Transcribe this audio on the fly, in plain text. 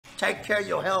Take care of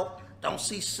your health. Don't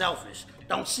see selfish.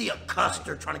 Don't see a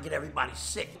custer trying to get everybody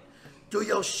sick. Do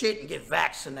your shit and get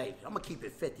vaccinated. I'm gonna keep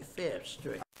it 55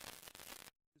 straight.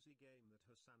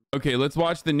 Okay, let's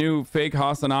watch the new fake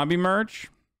HasanAbi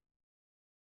merch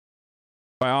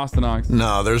by Ostenox.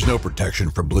 No, there's no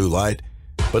protection for blue light,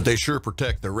 but they sure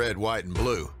protect the red, white, and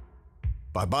blue.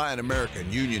 By buying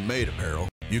American union-made apparel,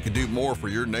 you can do more for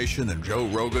your nation than Joe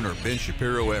Rogan or Ben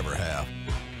Shapiro ever have.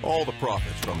 All the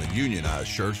profits from the unionized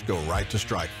shirts go right to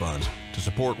strike funds to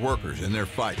support workers in their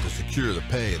fight to secure the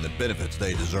pay and the benefits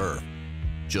they deserve.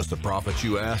 Just the profits,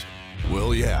 you ask?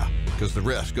 Well, yeah, because the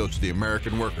rest goes to the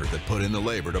American workers that put in the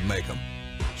labor to make them.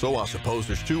 So I suppose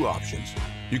there's two options.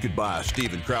 You could buy a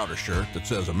Steven Crowder shirt that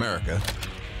says America,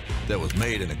 that was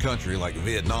made in a country like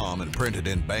Vietnam and printed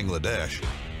in Bangladesh,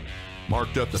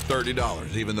 marked up to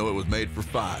 $30 even though it was made for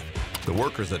 $5. The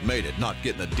workers that made it not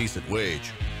getting a decent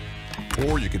wage.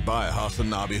 Or you could buy a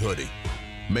HasanAbi hoodie,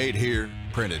 made here,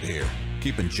 printed here,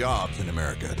 keeping jobs in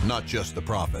America, not just the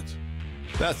profits.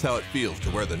 That's how it feels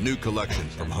to wear the new collection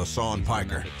from Hasan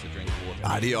Piker.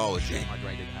 Ideology.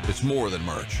 It's more than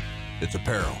merch. It's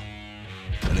apparel.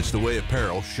 And it's the way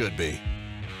apparel should be.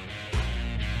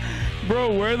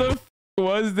 Bro, where the f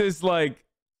was this like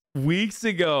weeks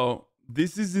ago?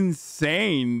 This is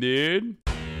insane, dude.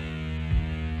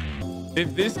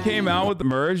 If this came out with the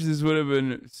merch, this would have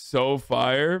been so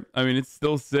fire. I mean, it's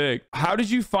still sick. How did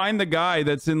you find the guy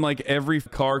that's in like every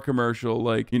car commercial?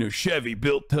 Like, you know, Chevy,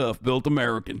 built tough, built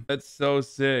American. That's so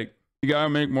sick. You gotta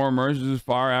make more merch. This is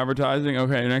fire advertising.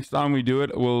 Okay, next time we do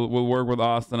it, we'll work with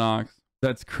Ostenox.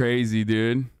 That's crazy,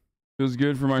 dude. Feels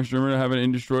good for my streamer to have an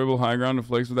indestroyable high ground to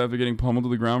flex with after getting pummeled to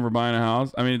the ground for buying a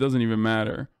house. I mean, it doesn't even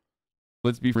matter.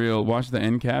 Let's be real. Watch the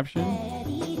end caption.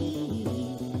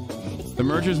 The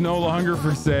merch is no longer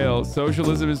for sale.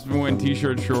 Socialism is when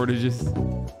t-shirt shortages.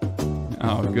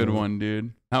 Oh, good one,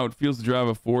 dude. How it feels to drive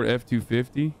a Ford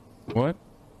F-250. What?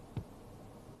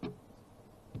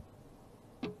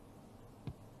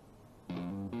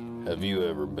 Have you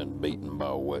ever been beaten by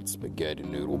a wet spaghetti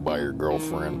noodle by your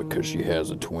girlfriend because she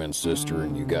has a twin sister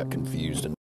and you got confused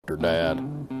and her dad?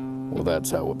 Well,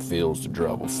 that's how it feels to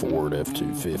drive a Ford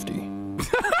F-250.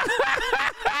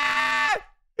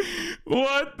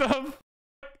 What the f?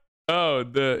 Oh,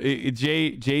 the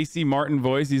JC Martin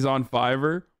voice. He's on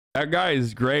Fiverr. That guy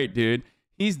is great, dude.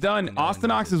 He's done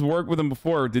Ostenox has worked with him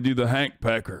before to do the Hank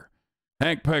Pecker.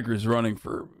 Hank Pecker's running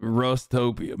for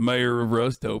Rustopia, mayor of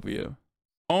Rustopia.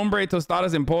 Hombre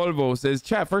Tostadas en Polvo says,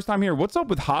 chat, first time here. What's up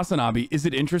with HasanAbi? Is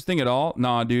it interesting at all?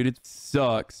 Nah, dude, it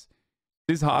sucks.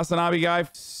 This HasanAbi guy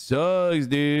sucks,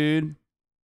 dude.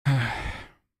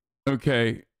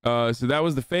 Okay. So that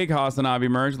was the fake HasanAbi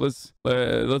merch. Let's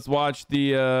watch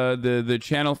the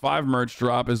Channel 5 merch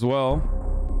drop as well.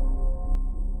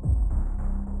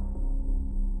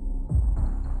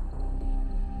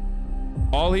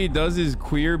 All he does is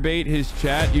queer bait his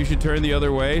chat. You should turn the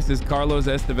other way, says Carlos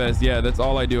Estevez. Yeah, that's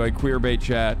all I do. I queer bait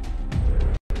chat.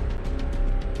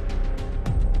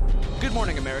 Good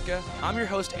morning, America. I'm your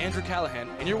host, Andrew Callahan,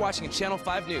 and you're watching Channel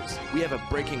 5 News. We have a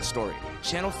breaking story.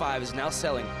 Channel 5 is now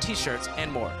selling t-shirts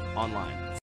and more online.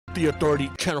 The Authority,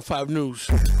 Channel 5 News.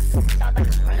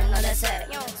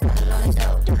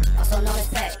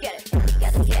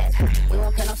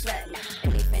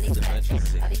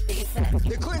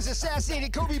 The Clintons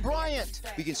assassinated Kobe Bryant.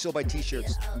 We can still buy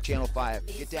t-shirts from Channel 5.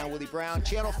 Get down, Willie Brown.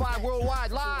 Channel 5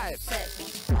 Worldwide Live.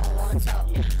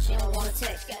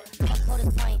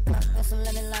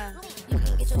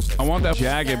 I want that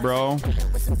jacket, bro.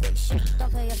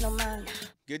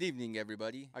 Good evening,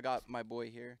 everybody. I got my boy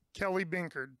here. Kelly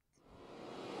Binkard.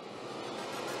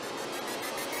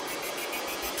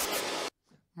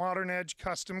 Modern Edge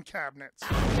custom cabinets.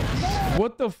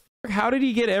 What the f? How did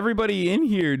he get everybody in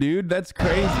here, dude? That's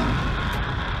crazy.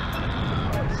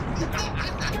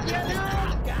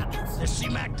 The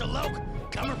C-Mac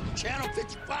Deloke coming from Channel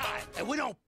 55, and we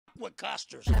don't with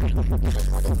custers.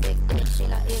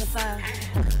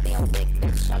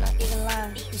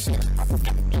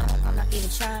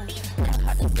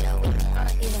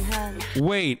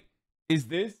 Wait,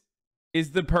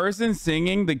 is the person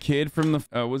singing the kid from the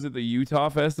was it the Utah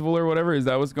festival or whatever? Is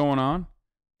that what's going on?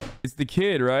 It's the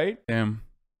kid, right? Damn,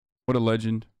 what a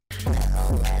legend.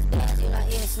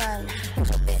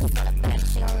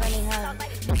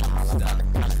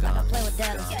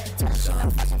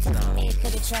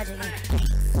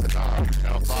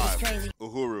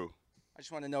 Uhuru. I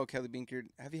just want to know, Kelly Binkard,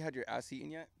 have you had your ass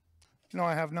eaten yet? No,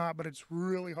 I have not, but it's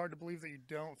really hard to believe that you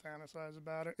don't fantasize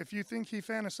about it. If you think he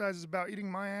fantasizes about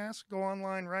eating my ass, go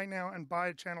online right now and buy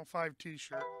a Channel 5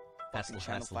 t-shirt. That's the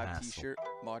Channel 5 t-shirt,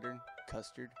 modern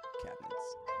custard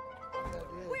cabinets.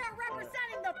 are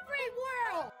representing the free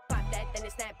world. Pop that, then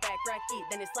it snap back, rack it,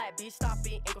 then it slap, bitch, stop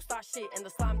it, ain't gon' start shit. And the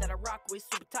slime that I rock with,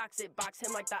 super toxic, box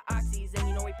him like the oxys, and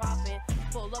you know he poppin'.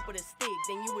 Pull up with a stick,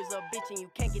 then you was a bitch and you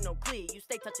can't get no click. You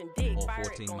stay touching dick, fire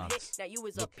it gon' hit. Now you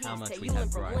was a piece, take you limb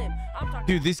from limb.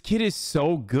 Dude, this kid is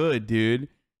so good, dude.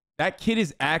 That kid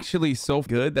is actually so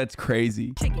good. That's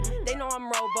crazy. Chicken. They know I'm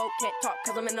Robo, can't talk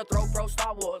cause I'm in the throat, bro.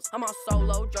 Star Wars. I'm on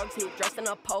solo, drugs hit, dressed in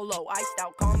a polo. Iced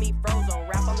out, call me Frozone.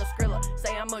 Rap on the Skrilla,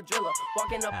 say I'm a driller.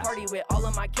 Walk in a party with all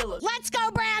of my killers. Let's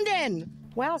go, Brandon!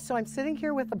 Wow, so I'm sitting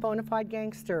here with a bona fide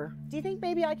gangster. Do you think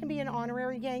maybe I can be an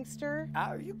honorary gangster?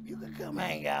 You could come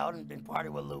hang out and party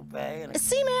with Lupe. And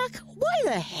C-Mac, why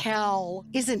the hell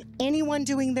isn't anyone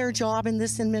doing their job in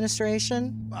this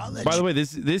administration? By the way,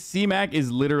 this C-Mac is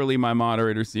literally my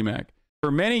moderator, C-Mac. For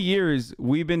many years,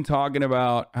 we've been talking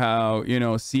about how, you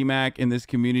know, C-Mac in this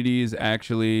community is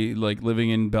actually like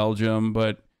living in Belgium,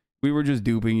 but we were just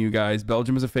duping you guys.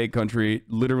 Belgium is a fake country,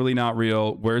 literally not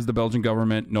real. Where's the Belgian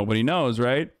government? Nobody knows,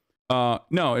 right?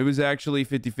 No, it was actually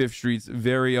 55th Street's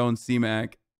very own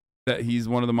C-Mac that he's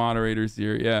one of the moderators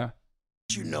here. Yeah.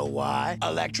 You know why?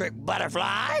 Electric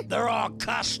butterfly? They're all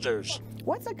custers.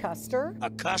 What's a custer?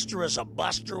 A custer is a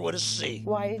buster with a C.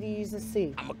 Why did he use a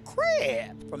C? I'm a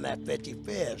Crip from that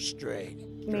 55th Street.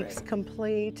 Makes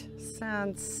complete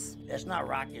sense. It's not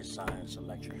rocket science,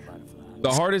 electric butterfly.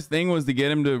 The hardest thing was to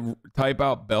get him to type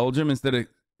out Belgium instead of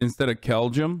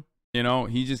Kelgium. You know,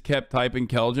 he just kept typing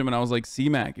Kelgium, and I was like,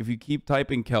 C-Mac, if you keep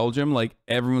typing Kelgium, like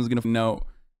everyone's gonna know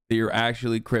that you're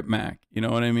actually Crip Mac. You know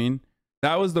what I mean?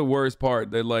 That was the worst part.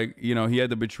 That, like, you know, he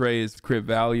had to betray his Crip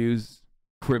values.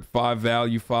 Crip 5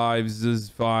 value 5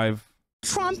 5.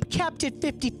 Trump kept it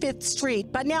 55th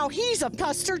Street, but now he's a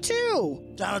custer too.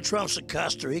 Donald Trump's a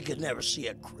custer. He could never see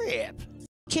a Crip.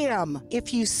 Kim,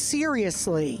 if you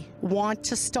seriously want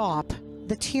to stop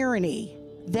the tyranny,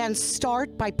 then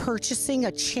start by purchasing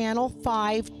a Channel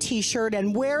 5 t-shirt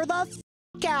and wear the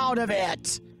f*** out of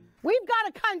it. We've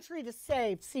got a country to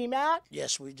save, C-Mac.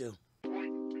 Yes, we do.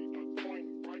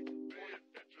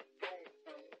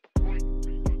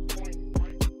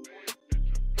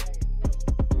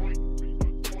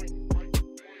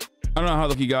 I don't know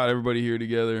how he got everybody here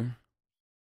together.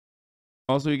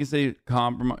 Also, you can say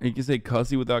compromise. You can say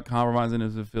cussy without compromising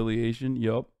his affiliation.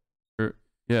 Yup.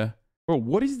 Yeah. Bro,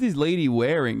 what is this lady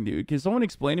wearing, dude? Can someone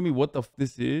explain to me what the f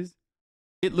this is?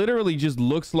 It literally just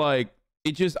looks like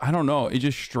I don't know. It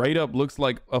just straight up looks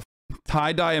like a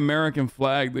tie-dye American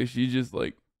flag that she just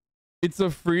like. It's a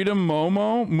freedom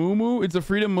moo. It's a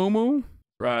freedom moo.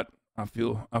 Right. I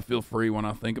feel free when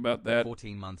I think about that.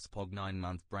 14 months, pog 9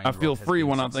 month brain. I feel free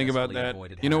when I think about that.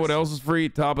 You know what else is free?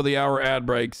 Top of the hour ad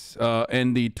breaks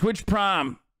and the Twitch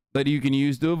Prime that you can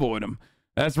use to avoid them.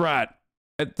 That's right.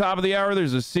 At the top of the hour,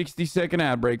 there's a 60-second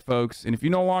ad break, folks. And if you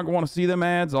no longer want to see them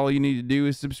ads, all you need to do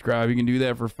is subscribe. You can do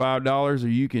that for $5, or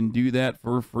you can do that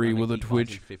for free with a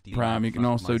Twitch Prime. You can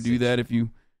also do that if you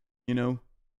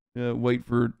wait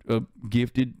for a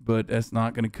gifted, but that's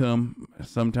not going to come.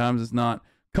 Sometimes it's not.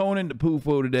 Conan to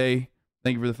Pufo today.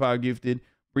 Thank you for the 5 gifted.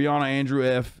 Brianna Andrew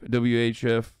F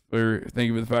WHF. Or thank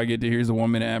you for the 5 gifted. Here's a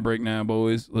 1-minute ad break now,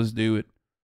 boys. Let's do it.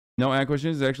 No ad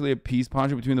questions. It's actually a peace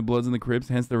poncho between the Bloods and the Crips,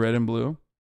 hence the red and blue.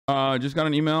 Just got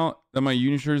an email that my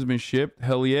union shirt has been shipped.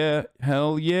 Hell yeah.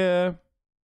 Hell yeah.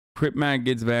 Crip Mac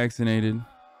gets vaccinated.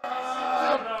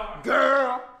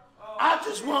 Girl, I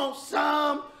just want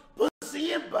some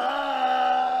pussy and butt.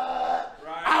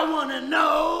 I want to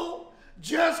know.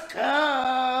 Just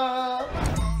come.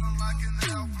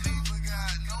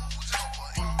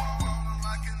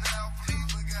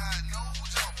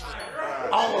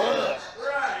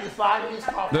 You find these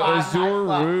the Azure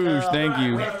Rouge, thank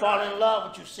you. We fall in love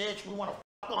with you, Sid. We want to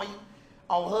fuck on you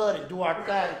on Hood and do our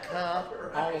thing, cub.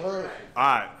 On Hood. All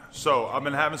right, so I've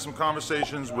been having some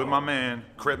conversations with my man,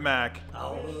 Crip Mac.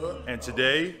 And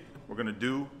today, we're going to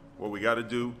do what we got to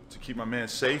do to keep my man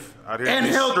safe out here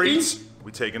in the streets.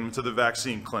 We taking him to the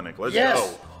vaccine clinic. Let's go.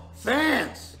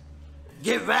 Fans,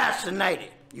 get vaccinated.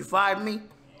 You find me?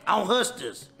 On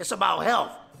Hustlers. It's about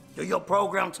health. Do your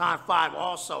program time 5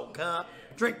 also, cub.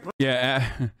 Drink. Yeah,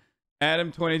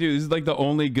 Adam 22. This is like the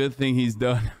only good thing he's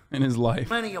done in his life.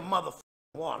 Plenty of motherfucking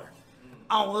water.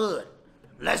 On Hood.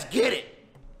 Let's get it.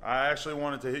 I actually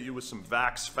wanted to hit you with some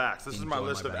Vax facts. This is my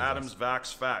list of Adam's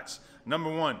Vax facts.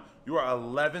 Number 1, you are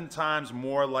 11 times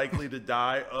more likely to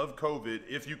die of COVID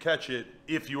if you catch it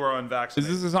if you are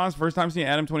unvaccinated. Is this Hasan's first time seeing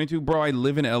Adam 22? Bro, I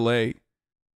live in LA.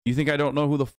 You think I don't know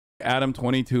who the f Adam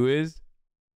 22 is?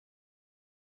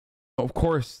 Of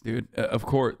course, dude. Of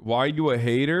course. Why you a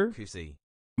hater? QC.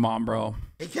 Come on, bro.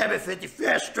 He kept it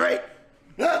 55th straight.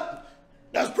 Look,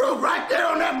 that's proof right there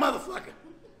on that motherfucker.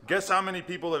 Guess how many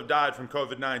people have died from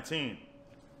COVID-19?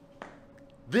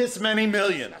 This many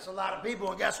million. That's a lot of people,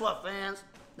 and guess what, fans?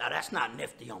 Now, that's not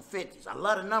nifty on 50s. I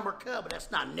love the number, cub, but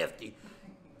that's not nifty.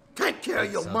 Take care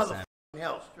of your motherfucking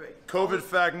health straight. COVID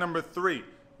fact number 3.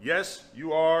 Yes,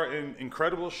 you are in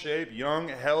incredible shape, young,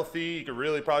 healthy. You could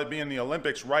really probably be in the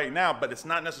Olympics right now, but it's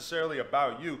not necessarily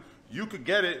about you. You could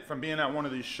get it from being at one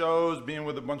of these shows, being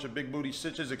with a bunch of big booty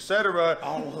stitches, etc.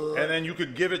 And then you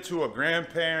could give it to a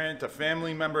grandparent, a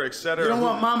family member, etc. You don't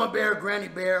want mama bear, granny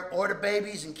bear, or the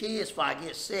babies and kids if I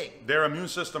get sick. Their immune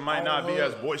system might not be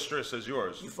as boisterous as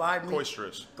yours. You find me?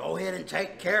 Boisterous. Go ahead and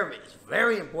take care of it. It's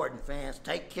very important, fans.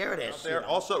 Take care of that shit.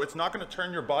 Also, it's not going to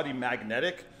turn your body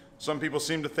magnetic. Some people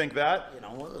seem to think that. You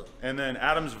know what? And then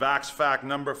Adam's Vax fact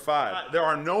number 5. There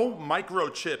are no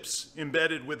microchips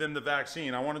embedded within the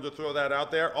vaccine. I wanted to throw that out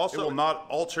there. Also, it will not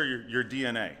alter your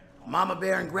DNA. Mama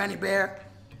bear and granny bear,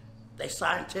 they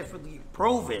scientifically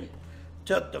proven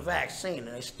took the vaccine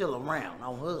and they still around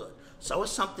on hood. So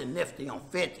it's something nifty on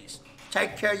 50s.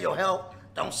 Take care of your health.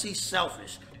 Don't see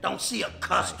selfish. Don't see a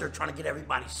custer trying to get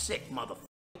everybody sick, motherfucker.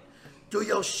 Do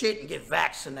your shit and get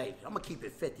vaccinated. I'm gonna keep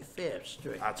it 55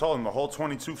 straight. I told him the whole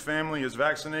 22 family is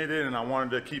vaccinated, and I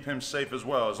wanted to keep him safe as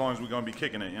well, as long as we're gonna be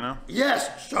kicking it, you know?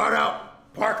 Yes, shout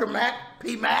out Parker Mac,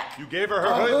 P Mac. You gave her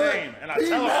hood name, and I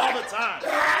tell her all the time.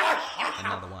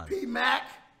 Another one. P Mac.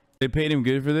 They paid him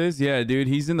good for this? Yeah, dude.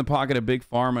 He's in the pocket of Big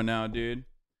Pharma now, dude.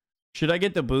 Should I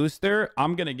get the booster?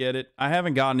 I'm gonna get it. I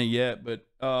haven't gotten it yet, but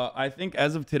I think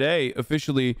as of today,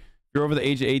 officially, if you're over the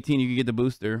age of 18, you can get the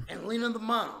booster. And Lena the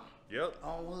mom. Yep.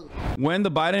 When the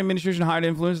Biden administration hired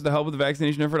influencers to help with the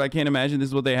vaccination effort, I can't imagine this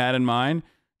is what they had in mind.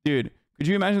 Dude, could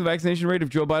you imagine the vaccination rate if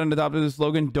Joe Biden adopted the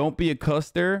slogan, don't be a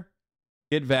custer,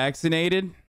 get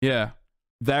vaccinated? Yeah.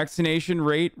 Vaccination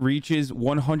rate reaches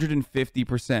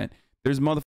 150%. There's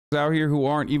motherfuckers out here who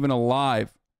aren't even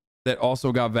alive that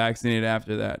also got vaccinated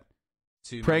after that.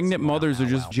 Pregnant mothers are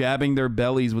just jabbing their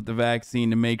bellies with the vaccine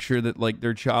to make sure that like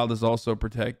their child is also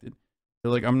protected.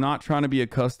 They're like, I'm not trying to be a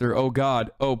custer. Oh, God.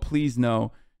 Oh, please,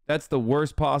 no. That's the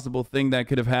worst possible thing that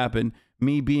could have happened.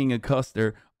 Me being a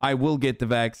custer. I will get the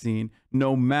vaccine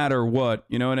no matter what.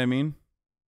 You know what I mean?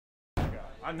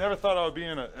 I never thought I would be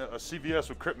in a CVS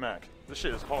with Crip Mac. This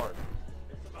shit is hard.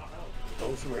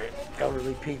 Those were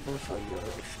elderly people, so you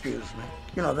excuse me.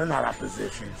 You know, they're not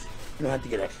oppositions. You don't have to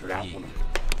get extra out on them.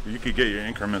 You could get your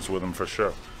increments with them for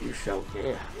sure. You sure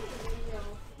can.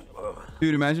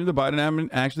 Dude, imagine if the Biden admin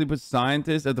actually put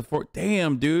scientists at the fort.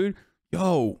 Damn, dude.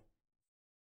 Yo.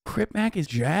 Crip Mac is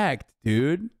jacked,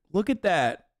 dude. Look at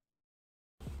that.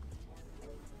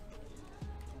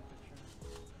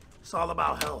 It's all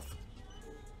about health.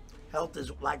 Health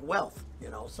is like wealth, you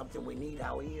know, something we need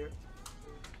out here.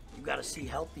 You gotta see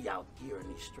healthy out here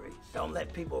in these streets. Don't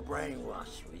let people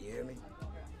brainwash you, you hear me?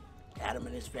 Adam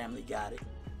and his family got it.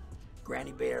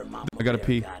 Granny Bear and Mama I gotta Bear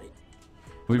pee. got it.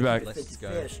 We'll be back. Let's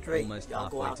go. Straight. Almost Y'all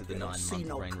go halfway out to the there, don't see 9-month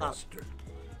no brain rot. cluster.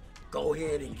 Go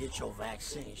ahead and get your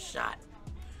vaccine shot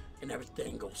and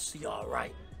everything go see all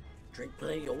right. Drink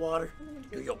plenty of water,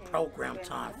 do your program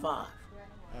time 5.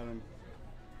 Adam,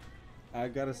 I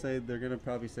gotta say, they're gonna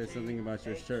probably say something about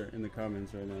your shirt in the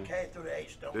comments right now. K through the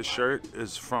H, don't This shirt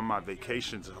is from my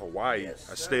vacation to Hawaii. Yes,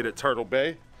 I stayed at Turtle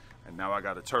Bay, and now I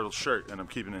got a turtle shirt, and I'm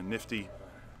keeping it nifty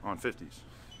on 50s.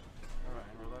 All right,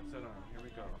 relax that arm. Here we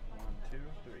go. 1, 2,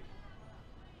 3.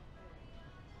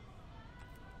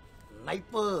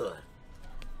 Neighborhood,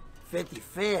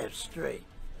 55th Street.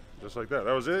 Just like that.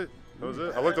 That was it? That was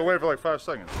it? I looked away for like 5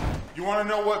 seconds. You want to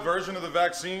know what version of the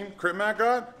vaccine Crip Mac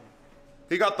got?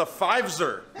 He got the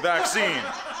Pfizer vaccine.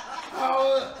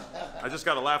 I just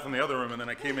got to laugh in the other room, and then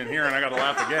I came in here and I got to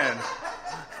laugh again.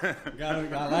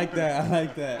 I like that. I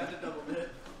like that.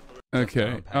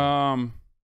 Okay.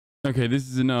 Okay, this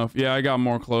is enough. Yeah, I got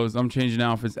more clothes. I'm changing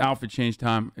outfits. Outfit change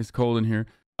time. It's cold in here.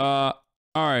 All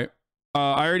right.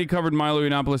 I already covered Milo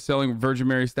Yiannopoulos selling Virgin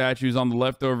Mary statues on the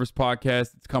Leftovers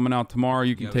podcast. It's coming out tomorrow.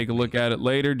 You can take a look at it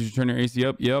later. Did you turn your AC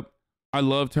up? Yep. I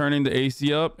love turning the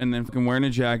AC up and then fucking wearing a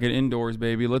jacket indoors,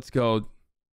 baby. Let's go.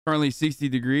 Currently 60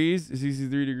 degrees,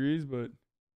 63 degrees, but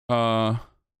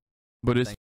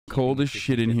it's cold as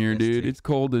shit in here, dude. It's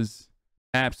cold as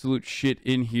absolute shit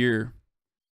in here.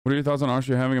 What are your thoughts on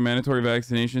Austria having a mandatory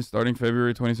vaccination starting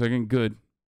February 22nd? Good.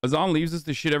 Hasan leaves us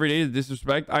to shit every day to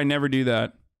disrespect. I never do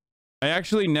that. I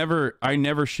actually never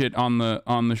shit on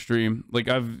the stream. Like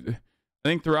I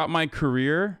think throughout my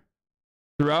career,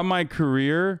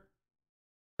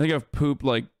 I think I've pooped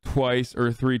like twice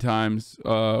or 3 times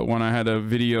when I had a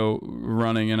video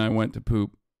running and I went to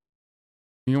poop.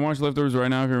 You can watch Leftovers right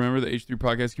now if you remember the H3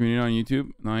 podcast community on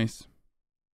YouTube. Nice.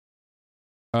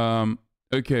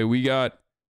 Okay, we got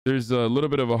There's a little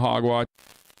bit of a hogwatch.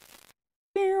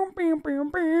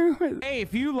 Hey,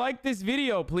 if you like this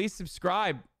video, please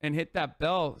subscribe and hit that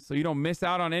bell so you don't miss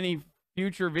out on any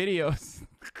future videos.